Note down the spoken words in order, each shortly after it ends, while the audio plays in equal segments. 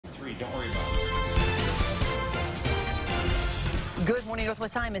Don't worry about it. Good morning,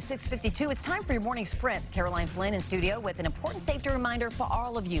 Northwest time is 6:52. It's time for your morning sprint. Caroline Flynn in studio with an important safety reminder for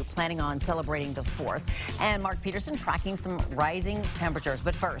all of you planning on celebrating the 4th. And Mark Peterson tracking some rising temperatures.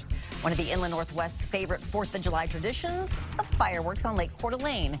 But first, one of the Inland Northwest's favorite 4th of July traditions, the fireworks on Lake Coeur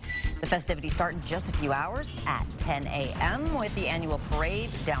d'Alene. The festivities start in just a few hours at 10 a.m. with the annual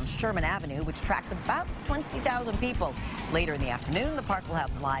parade down Sherman Avenue, which attracts about 20,000 people. Later in the afternoon, the park will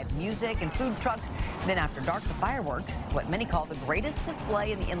have live music and food trucks. And then after dark, the fireworks, what many call the greatest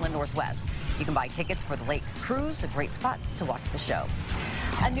display in the Inland Northwest. You can buy tickets for the Lake Cruise, a great spot to watch the show.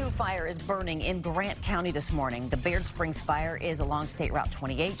 A new fire is burning in Grant County this morning. The Baird Springs fire is along State Route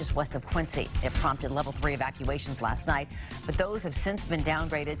 28, just west of Quincy. It prompted level 3 evacuations last night, but those have since been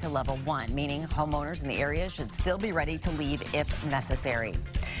downgraded to level 1, meaning homeowners in the area should still be ready to leave if necessary.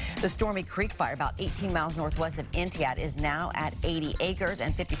 The Stormy Creek fire, about 18 miles northwest of Entiat, is now at 80 acres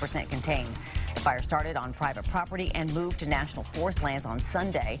and 50% contained. The fire started on private property and moved to National Forest lands on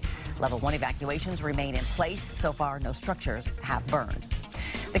Sunday. Level 1 evacuations remain in place. So far, no structures have burned.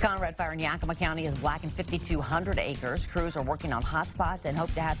 The Conrad fire in Yakima County has blackened 5,200 acres. Crews are working on hotspots and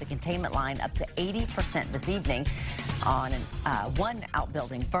hope to have the containment line up to 80% this evening. On one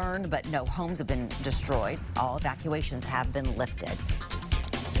outbuilding burned, but no homes have been destroyed. All evacuations have been lifted.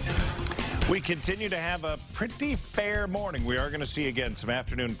 We continue to have a pretty fair morning. We are going to see again some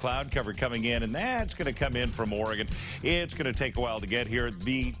afternoon cloud cover coming in, and that's going to come in from Oregon. It's going to take a while to get here.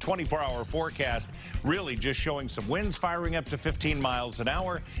 The 24-hour forecast really just showing some winds firing up to 15 miles an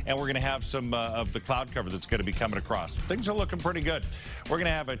hour, and we're going to have some of the cloud cover that's going to be coming across. Things are looking pretty good. We're going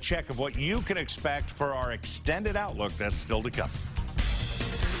to have a check of what you can expect for our extended outlook. That's still to come.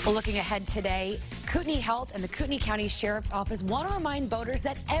 Well, looking ahead today, Kootenai Health and the Kootenai County Sheriff's Office want to remind boaters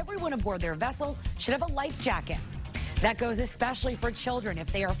that everyone aboard their vessel should have a life jacket. That goes especially for children.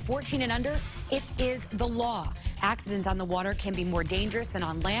 If they are 14 and under, it is the law. Accidents on the water can be more dangerous than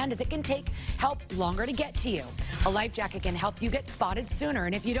on land, as it can take help longer to get to you. A life jacket can help you get spotted sooner,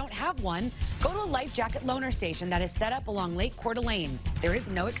 and if you don't have one, go to a life jacket loaner station that is set up along Lake Coeur d'Alene. There is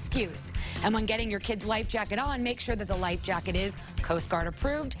no excuse. And when getting your kid's life jacket on, make sure that the life jacket is Coast Guard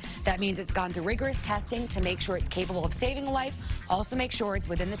approved. That means it's gone through rigorous testing to make sure it's capable of saving a life. Also make sure it's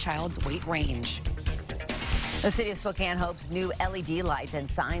within the child's weight range. The city of Spokane hopes new LED lights and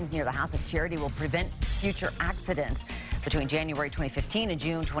signs near the House of Charity will prevent future accidents. Between January 2015 and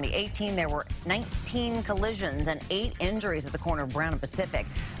June 2018, there were 19 collisions and 8 injuries at the corner of Brown and Pacific.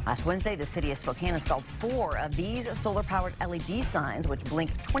 Last Wednesday, the city of Spokane installed 4 of these solar-powered LED signs, which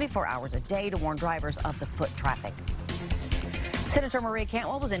blink 24 hours a day to warn drivers of the foot traffic. Senator Maria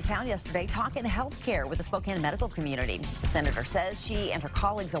Cantwell was in town yesterday talking health care with the Spokane medical community. The senator says she and her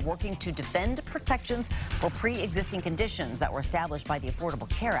colleagues are working to defend protections for pre-existing conditions that were established by the Affordable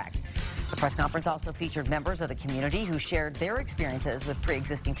Care Act. The press conference also featured members of the community who shared their experiences with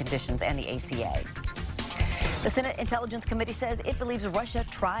pre-existing conditions and the ACA. The Senate Intelligence Committee says it believes Russia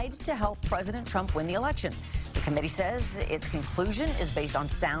tried to help President Trump win the election. The committee says its conclusion is based on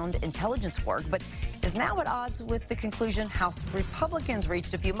sound intelligence work, but is now at odds with the conclusion House Republicans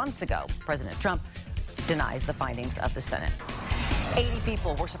reached a few months ago. President Trump denies the findings of the Senate. 80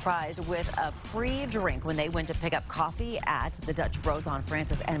 people were surprised with a free drink when they went to pick up coffee at the Dutch Bros on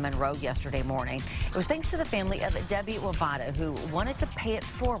Francis and Monroe yesterday morning. It was thanks to the family of Debbie Wavada, who wanted to pay it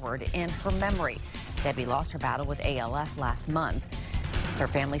forward in her memory. Debbie lost her battle with ALS last month. Her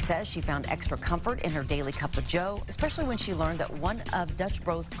family says she found extra comfort in her daily cup of joe, especially when she learned that one of Dutch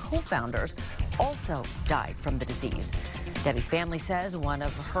Bros' co-founders also died from the disease. Debbie's family says one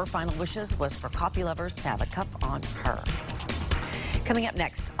of her final wishes was for coffee lovers to have a cup on her. Coming up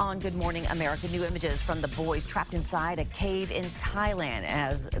next on Good Morning America, new images from the boys trapped inside a cave in Thailand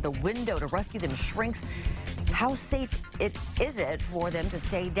as the window to rescue them shrinks. How safe is it for them to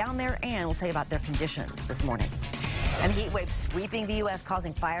stay down there? And we'll tell you about their conditions this morning. And the heat wave sweeping the U.S.,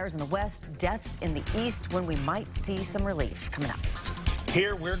 causing fires in the west, deaths in the east, when we might see some relief coming up.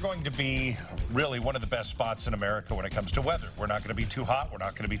 Here, we're going to be really one of the best spots in America when it comes to weather. We're not going to be too hot. We're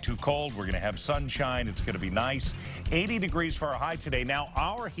not going to be too cold. We're going to have sunshine. It's going to be nice. 80 degrees for our high today. Now,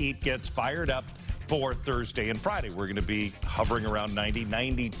 our heat gets fired up for Thursday and Friday. We're going to be hovering around 90,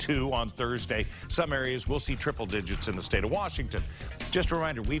 92 on Thursday. Some areas will see triple digits in the state of Washington. Just a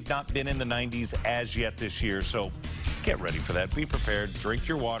reminder, we've not been in the 90s as yet this year, so get ready for that. Be prepared. Drink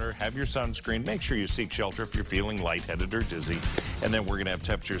your water. Have your sunscreen. Make sure you seek shelter if you're feeling lightheaded or dizzy. And then we're going to have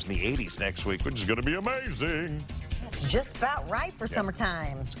temperatures in the 80s next week, which is going to be amazing. It's just about right for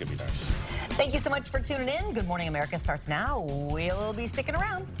summertime. It's going to be nice. Thank you so much for tuning in. Good Morning America starts now. We'll be sticking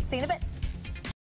around. See you in a bit.